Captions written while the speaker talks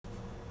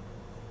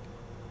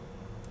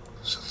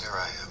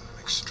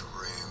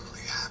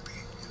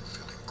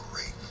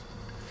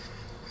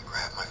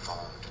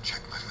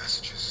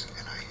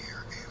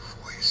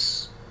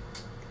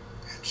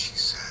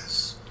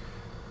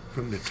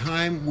the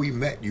time we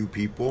met you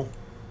people.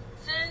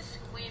 Since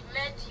we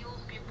met you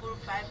people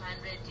 500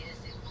 years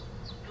ago,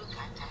 look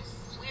at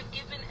us. We've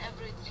given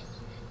everything.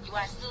 You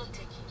are still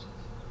taking.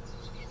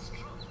 It's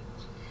true.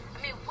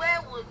 I mean,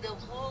 where would the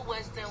whole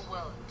Western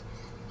world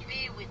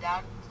be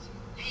without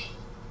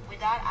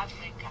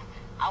Africa?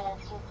 Our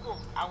cocoa,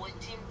 our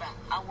timber,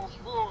 our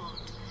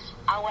gold,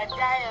 our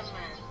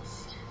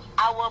diamonds,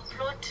 our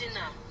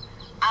platinum,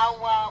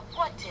 our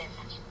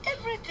whatever.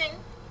 Everything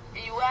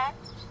you are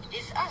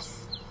is us.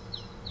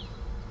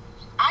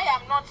 I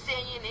am not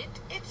saying it,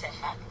 it's a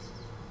fact.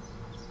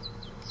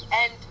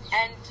 And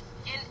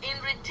in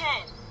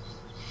return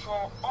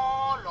for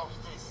all of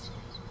this,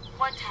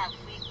 what have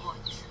we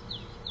got?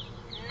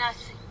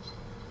 Nothing.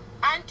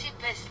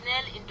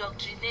 Anti-personnel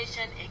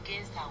indoctrination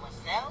against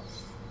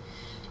ourselves.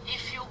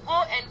 If you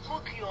go and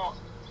book your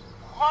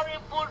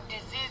horrible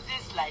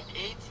diseases like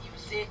AIDS, you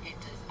say it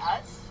is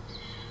us.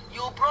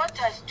 You brought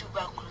us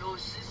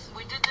tuberculosis.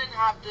 We didn't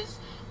have this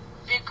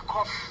big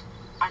cough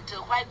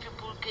until white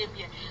people came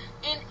here.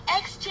 In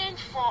exchange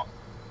for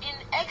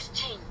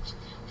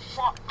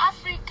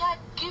Africa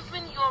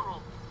giving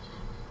Europe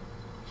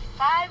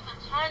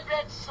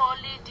 500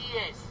 solid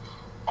years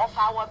of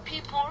our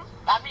people,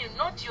 I mean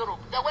not Europe,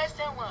 the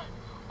Western world,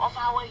 of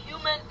our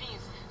human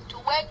beings to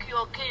work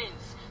your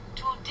canes,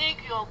 to dig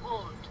your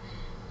gold,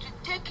 to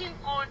take in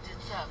gold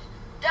itself,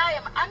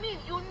 diamond, I mean,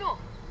 you know,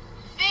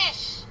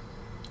 fish,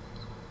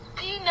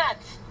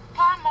 peanuts,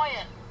 palm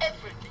oil,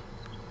 everything.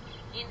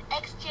 In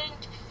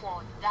exchange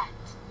for that,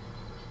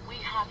 we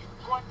have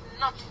got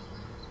nothing.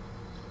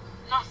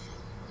 Nothing.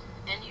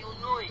 And you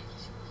know it.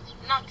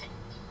 Nothing.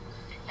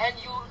 And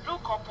you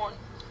look upon,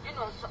 you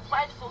know,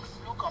 white folks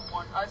look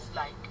upon us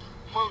like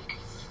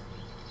monkeys.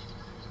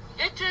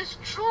 It is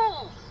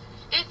true.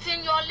 It's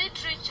in your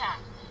literature.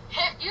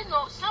 Hey, you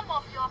know, some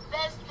of your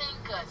best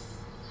thinkers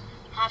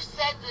have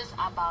said this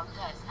about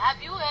us.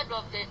 Have you heard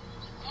of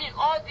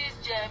all these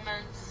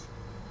Germans?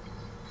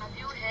 Have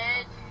you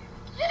heard?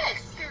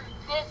 Yes.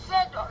 They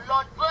said,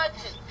 Lord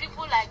Burton,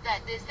 people like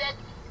that, they said,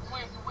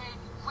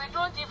 we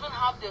don't even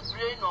have the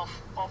brain of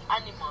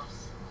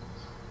animals.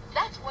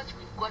 That's what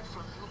we've got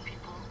from you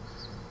people.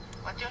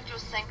 But don't you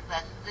think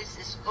that this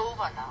is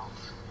over now?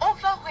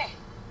 Over where?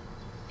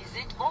 Is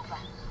it over?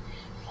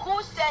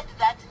 Who said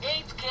that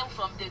AIDS came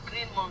from the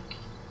green monkey?